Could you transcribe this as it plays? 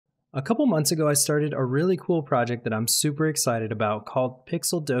A couple months ago, I started a really cool project that I'm super excited about called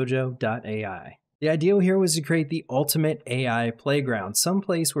PixelDojo.ai. The idea here was to create the ultimate AI playground, some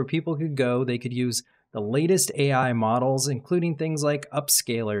place where people could go, they could use the latest AI models, including things like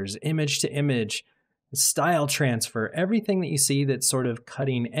upscalers, image to image, style transfer, everything that you see that's sort of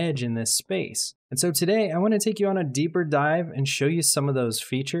cutting edge in this space. And so today, I want to take you on a deeper dive and show you some of those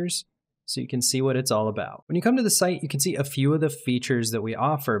features so you can see what it's all about. When you come to the site, you can see a few of the features that we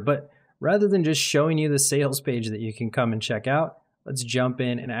offer, but rather than just showing you the sales page that you can come and check out, let's jump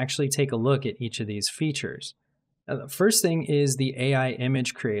in and actually take a look at each of these features. Now, the first thing is the AI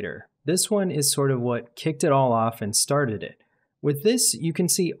image creator. This one is sort of what kicked it all off and started it. With this, you can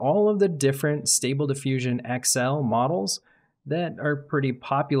see all of the different Stable Diffusion XL models that are pretty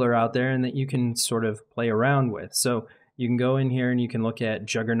popular out there and that you can sort of play around with. So you can go in here and you can look at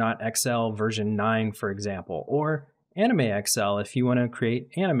Juggernaut XL version 9, for example, or Anime XL if you want to create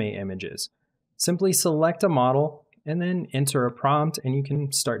anime images. Simply select a model and then enter a prompt and you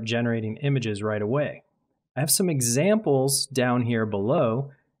can start generating images right away. I have some examples down here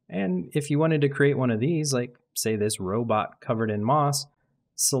below, and if you wanted to create one of these, like say this robot covered in moss,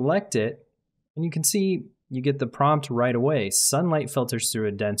 select it and you can see you get the prompt right away. Sunlight filters through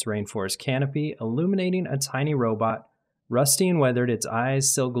a dense rainforest canopy, illuminating a tiny robot. Rusty and weathered, its eyes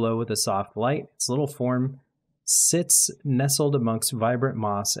still glow with a soft light. Its little form sits nestled amongst vibrant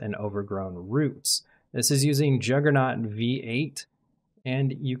moss and overgrown roots. This is using Juggernaut V8.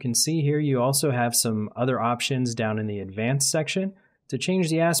 And you can see here you also have some other options down in the advanced section to change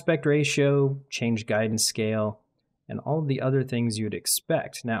the aspect ratio, change guidance scale, and all of the other things you'd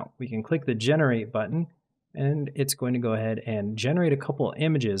expect. Now, we can click the generate button and it's going to go ahead and generate a couple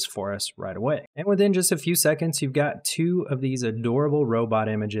images for us right away. And within just a few seconds, you've got two of these adorable robot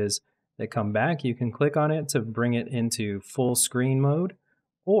images that come back. You can click on it to bring it into full screen mode,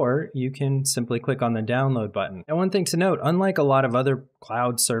 or you can simply click on the download button. And one thing to note, unlike a lot of other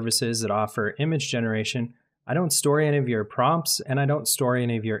cloud services that offer image generation, I don't store any of your prompts and I don't store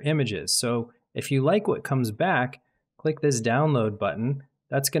any of your images. So if you like what comes back, click this download button.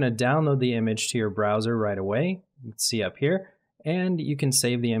 That's going to download the image to your browser right away. You can see up here, and you can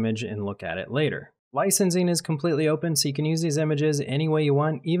save the image and look at it later. Licensing is completely open, so you can use these images any way you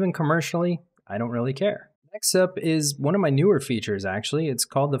want, even commercially. I don't really care. Next up is one of my newer features, actually. It's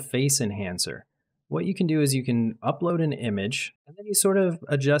called the Face Enhancer. What you can do is you can upload an image, and then you sort of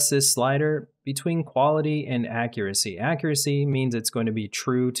adjust this slider between quality and accuracy. Accuracy means it's going to be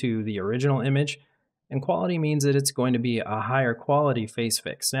true to the original image, and quality means that it's going to be a higher quality face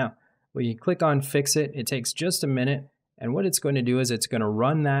fix. Now, when you click on Fix It, it takes just a minute, and what it's going to do is it's going to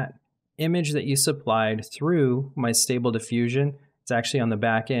run that image that you supplied through my Stable Diffusion. It's actually on the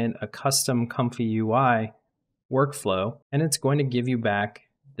back end, a custom comfy UI workflow, and it's going to give you back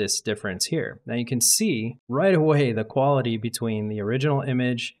this difference here. Now you can see right away the quality between the original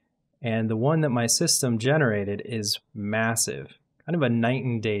image and the one that my system generated is massive. Kind of a night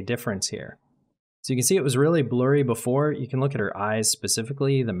and day difference here. So you can see it was really blurry before. You can look at her eyes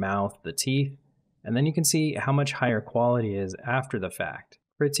specifically, the mouth, the teeth, and then you can see how much higher quality is after the fact.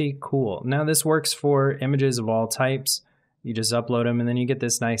 Pretty cool. Now this works for images of all types. You just upload them and then you get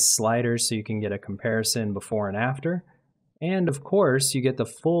this nice slider so you can get a comparison before and after. And of course, you get the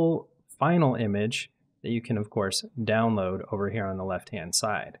full final image that you can of course download over here on the left-hand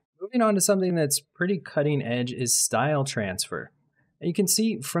side. Moving on to something that's pretty cutting edge is style transfer. You can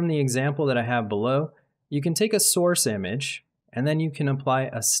see from the example that I have below, you can take a source image and then you can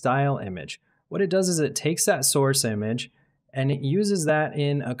apply a style image. What it does is it takes that source image and it uses that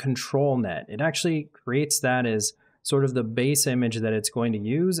in a control net. It actually creates that as sort of the base image that it's going to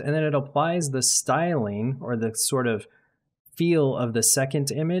use, and then it applies the styling or the sort of feel of the second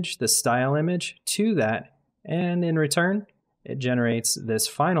image, the style image, to that, and in return, it generates this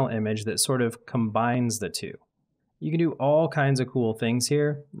final image that sort of combines the two. You can do all kinds of cool things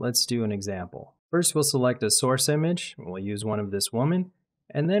here. Let's do an example. First, we'll select a source image. We'll use one of this woman,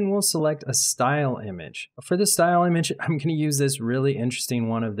 and then we'll select a style image. For the style image, I'm going to use this really interesting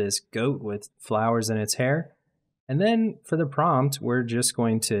one of this goat with flowers in its hair. And then for the prompt, we're just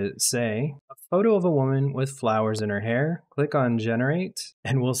going to say a photo of a woman with flowers in her hair. Click on generate,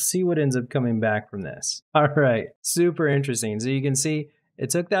 and we'll see what ends up coming back from this. All right, super interesting. So you can see it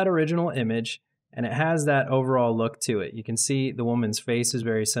took that original image, and it has that overall look to it. You can see the woman's face is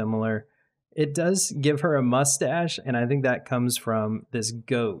very similar. It does give her a mustache, and I think that comes from this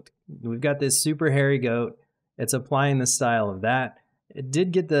goat. We've got this super hairy goat. It's applying the style of that. It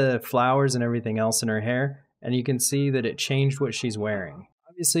did get the flowers and everything else in her hair, and you can see that it changed what she's wearing.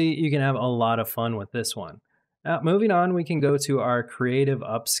 Obviously, you can have a lot of fun with this one. Now, moving on, we can go to our creative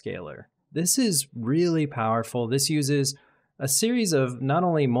upscaler. This is really powerful. This uses a series of not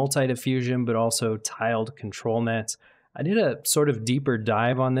only multi-diffusion, but also tiled control nets. I did a sort of deeper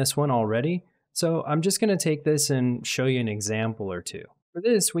dive on this one already, so I'm just going to take this and show you an example or two. For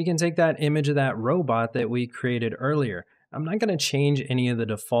this, we can take that image of that robot that we created earlier. I'm not going to change any of the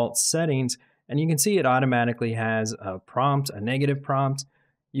default settings, and you can see it automatically has a prompt, a negative prompt.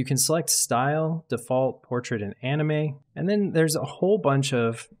 You can select style, default, portrait, and anime, and then there's a whole bunch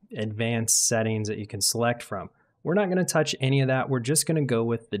of advanced settings that you can select from. We're not going to touch any of that. We're just going to go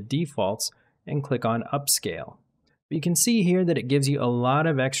with the defaults and click on upscale. But you can see here that it gives you a lot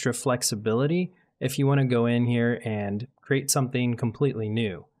of extra flexibility if you want to go in here and create something completely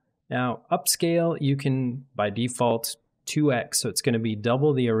new. Now, upscale, you can by default 2x, so it's going to be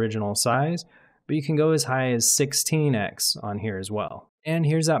double the original size, but you can go as high as 16x on here as well. And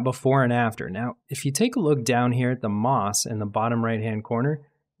here's that before and after. Now, if you take a look down here at the moss in the bottom right-hand corner,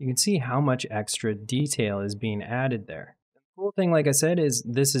 you can see how much extra detail is being added there. The cool thing, like I said, is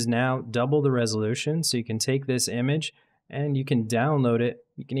this is now double the resolution, so you can take this image and you can download it.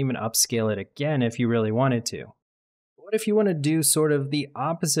 You can even upscale it again if you really wanted to. What if you want to do sort of the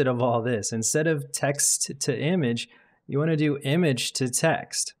opposite of all this? Instead of text to image, you want to do image to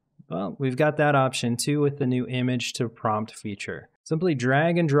text. Well, we've got that option too with the new image to prompt feature. Simply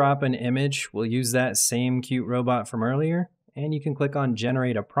drag and drop an image. We'll use that same cute robot from earlier, and you can click on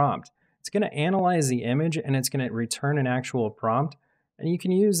generate a prompt. It's going to analyze the image and it's going to return an actual prompt. And you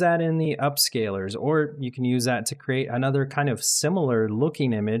can use that in the upscalers, or you can use that to create another kind of similar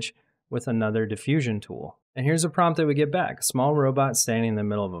looking image with another diffusion tool. And here's a prompt that we get back. A small robot standing in the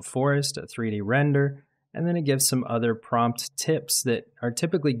middle of a forest, a 3D render, and then it gives some other prompt tips that are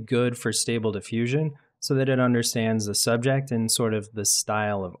typically good for stable diffusion so that it understands the subject and sort of the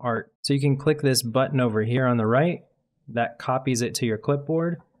style of art. So you can click this button over here on the right, that copies it to your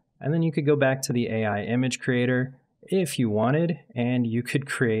clipboard, and then you could go back to the AI image creator if you wanted, and you could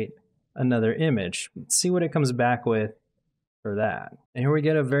create another image. Let's see what it comes back with for that. And here we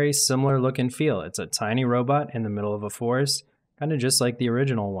get a very similar look and feel. It's a tiny robot in the middle of a forest, kind of just like the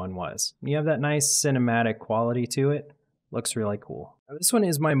original one was. You have that nice cinematic quality to it. Looks really cool. Now, this one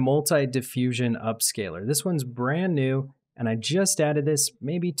is my multi-diffusion upscaler. This one's brand new, and I just added this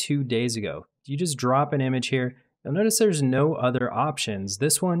maybe 2 days ago. You just drop an image here. You'll notice there's no other options.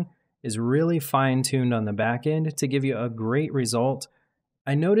 This one is really fine-tuned on the back end to give you a great result.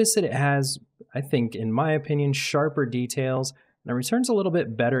 I noticed that it has, I think, in my opinion, sharper details, and it returns a little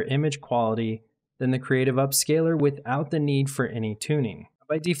bit better image quality than the creative upscaler without the need for any tuning.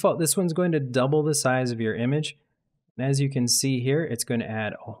 By default, this one's going to double the size of your image. And as you can see here, it's going to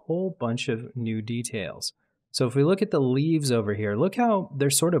add a whole bunch of new details. So if we look at the leaves over here, look how they're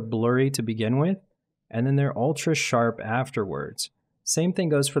sort of blurry to begin with, and then they're ultra sharp afterwards. Same thing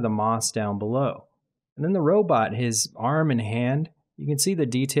goes for the moss down below. And then the robot, his arm and hand, you can see the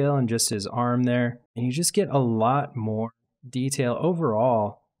detail in just his arm there, and you just get a lot more detail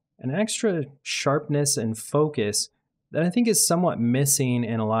overall, an extra sharpness and focus that I think is somewhat missing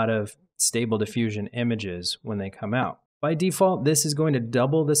in a lot of stable diffusion images when they come out. By default, this is going to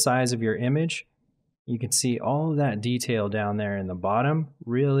double the size of your image. You can see all of that detail down there in the bottom,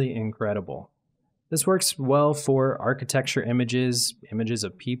 really incredible. This works well for architecture images, images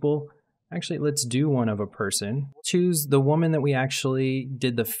of people. Actually, let's do one of a person. We'll choose the woman that we actually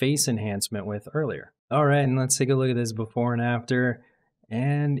did the face enhancement with earlier. All right, and let's take a look at this before and after.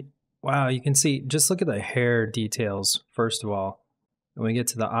 And wow, you can see, just look at the hair details, first of all. When we get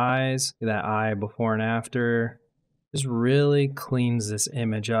to the eyes, that eye before and after, just really cleans this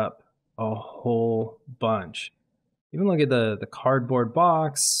image up a whole bunch. Even look at the cardboard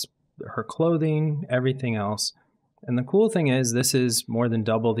box, her clothing, everything else. And the cool thing is this is more than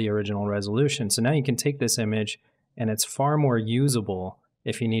double the original resolution. So now you can take this image and it's far more usable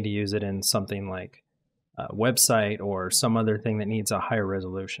if you need to use it in something like a website or some other thing that needs a higher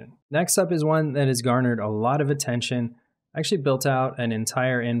resolution. Next up is one that has garnered a lot of attention. I actually built out an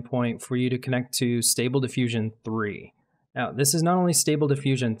entire endpoint for you to connect to Stable Diffusion 3. Now, this is not only Stable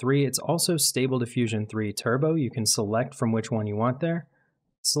Diffusion 3, it's also Stable Diffusion 3 Turbo. You can select from which one you want there.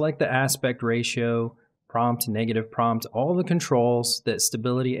 Select the aspect ratio, prompt, negative prompt, all the controls that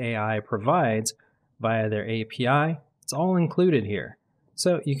Stability AI provides via their API. It's all included here.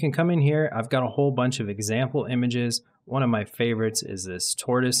 So you can come in here. I've got a whole bunch of example images. One of my favorites is this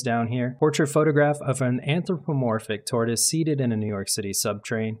tortoise down here. Portrait photograph of an anthropomorphic tortoise seated in a New York City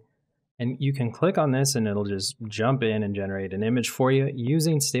subtrain. And you can click on this and it'll just jump in and generate an image for you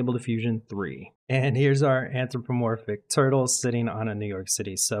using Stable Diffusion 3. And here's our anthropomorphic turtle sitting on a New York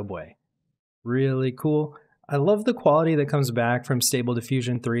City subway. Really cool. I love the quality that comes back from Stable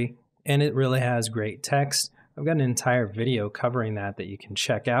Diffusion 3, and it really has great text. I've got an entire video covering that you can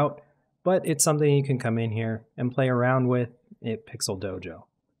check out, but it's something you can come in here and play around with at PixelDojo.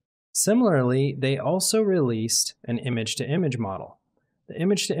 Similarly, they also released an image-to-image model. The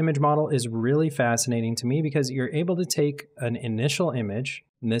image-to-image model is really fascinating to me because you're able to take an initial image,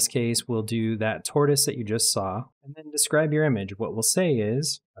 in this case we'll do that tortoise that you just saw, and then describe your image. What we'll say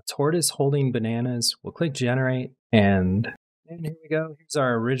is, a tortoise holding bananas. We'll click generate, and here we go. Here's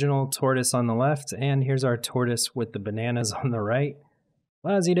our original tortoise on the left, and here's our tortoise with the bananas on the right.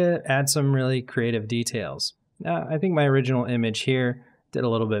 Allows you to add some really creative details. Now, I think my original image here did a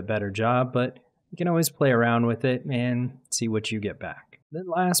little bit better job, but you can always play around with it and see what you get back. Then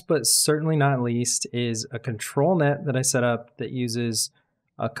last but certainly not least is a control net that I set up that uses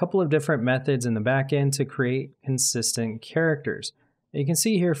a couple of different methods in the back end to create consistent characters. You can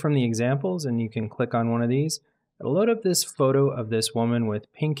see here from the examples, and you can click on one of these. It'll load up this photo of this woman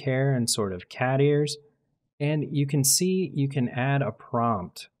with pink hair and sort of cat ears. And you can see you can add a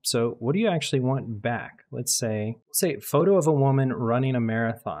prompt. So what do you actually want back? Let's say photo of a woman running a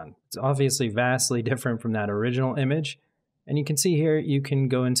marathon. It's obviously vastly different from that original image. And you can see here, you can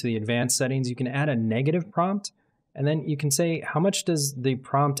go into the advanced settings. You can add a negative prompt, and then you can say, how much does the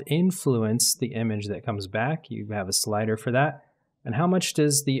prompt influence the image that comes back? You have a slider for that. And how much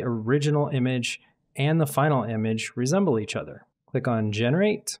does the original image and the final image resemble each other? Click on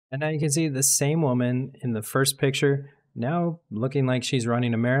generate, and now you can see the same woman in the first picture, now looking like she's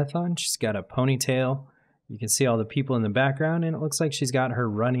running a marathon. She's got a ponytail. You can see all the people in the background, and it looks like she's got her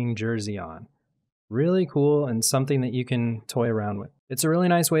running jersey on. Really cool, and something that you can toy around with. It's a really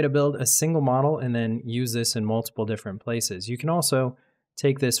nice way to build a single model and then use this in multiple different places. You can also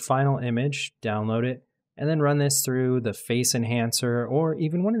take this final image, download it, and then run this through the face enhancer or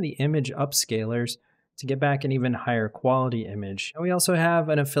even one of the image upscalers to get back an even higher quality image. And we also have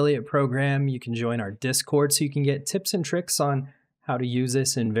an affiliate program. You can join our Discord so you can get tips and tricks on how to use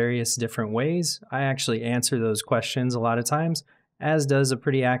this in various different ways. I actually answer those questions a lot of times, as does a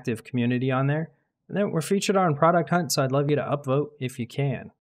pretty active community on there. And then we're featured on Product Hunt, so I'd love you to upvote if you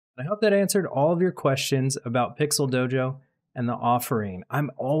can. I hope that answered all of your questions about PixelDojo and the offering. I'm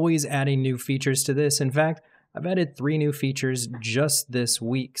always adding new features to this. In fact, I've added 3 new features just this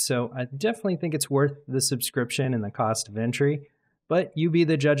week, so I definitely think it's worth the subscription and the cost of entry. But you be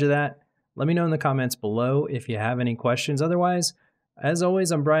the judge of that. Let me know in the comments below if you have any questions. Otherwise, as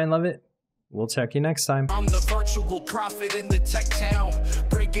always, I'm Brian Levitt. We'll check you next time. I'm the virtual prophet in the tech town,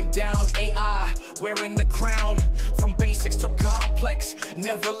 breaking down AI, wearing the crown. From basics to complex,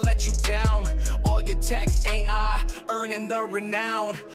 never let you down. All your tech AI, earning the renown.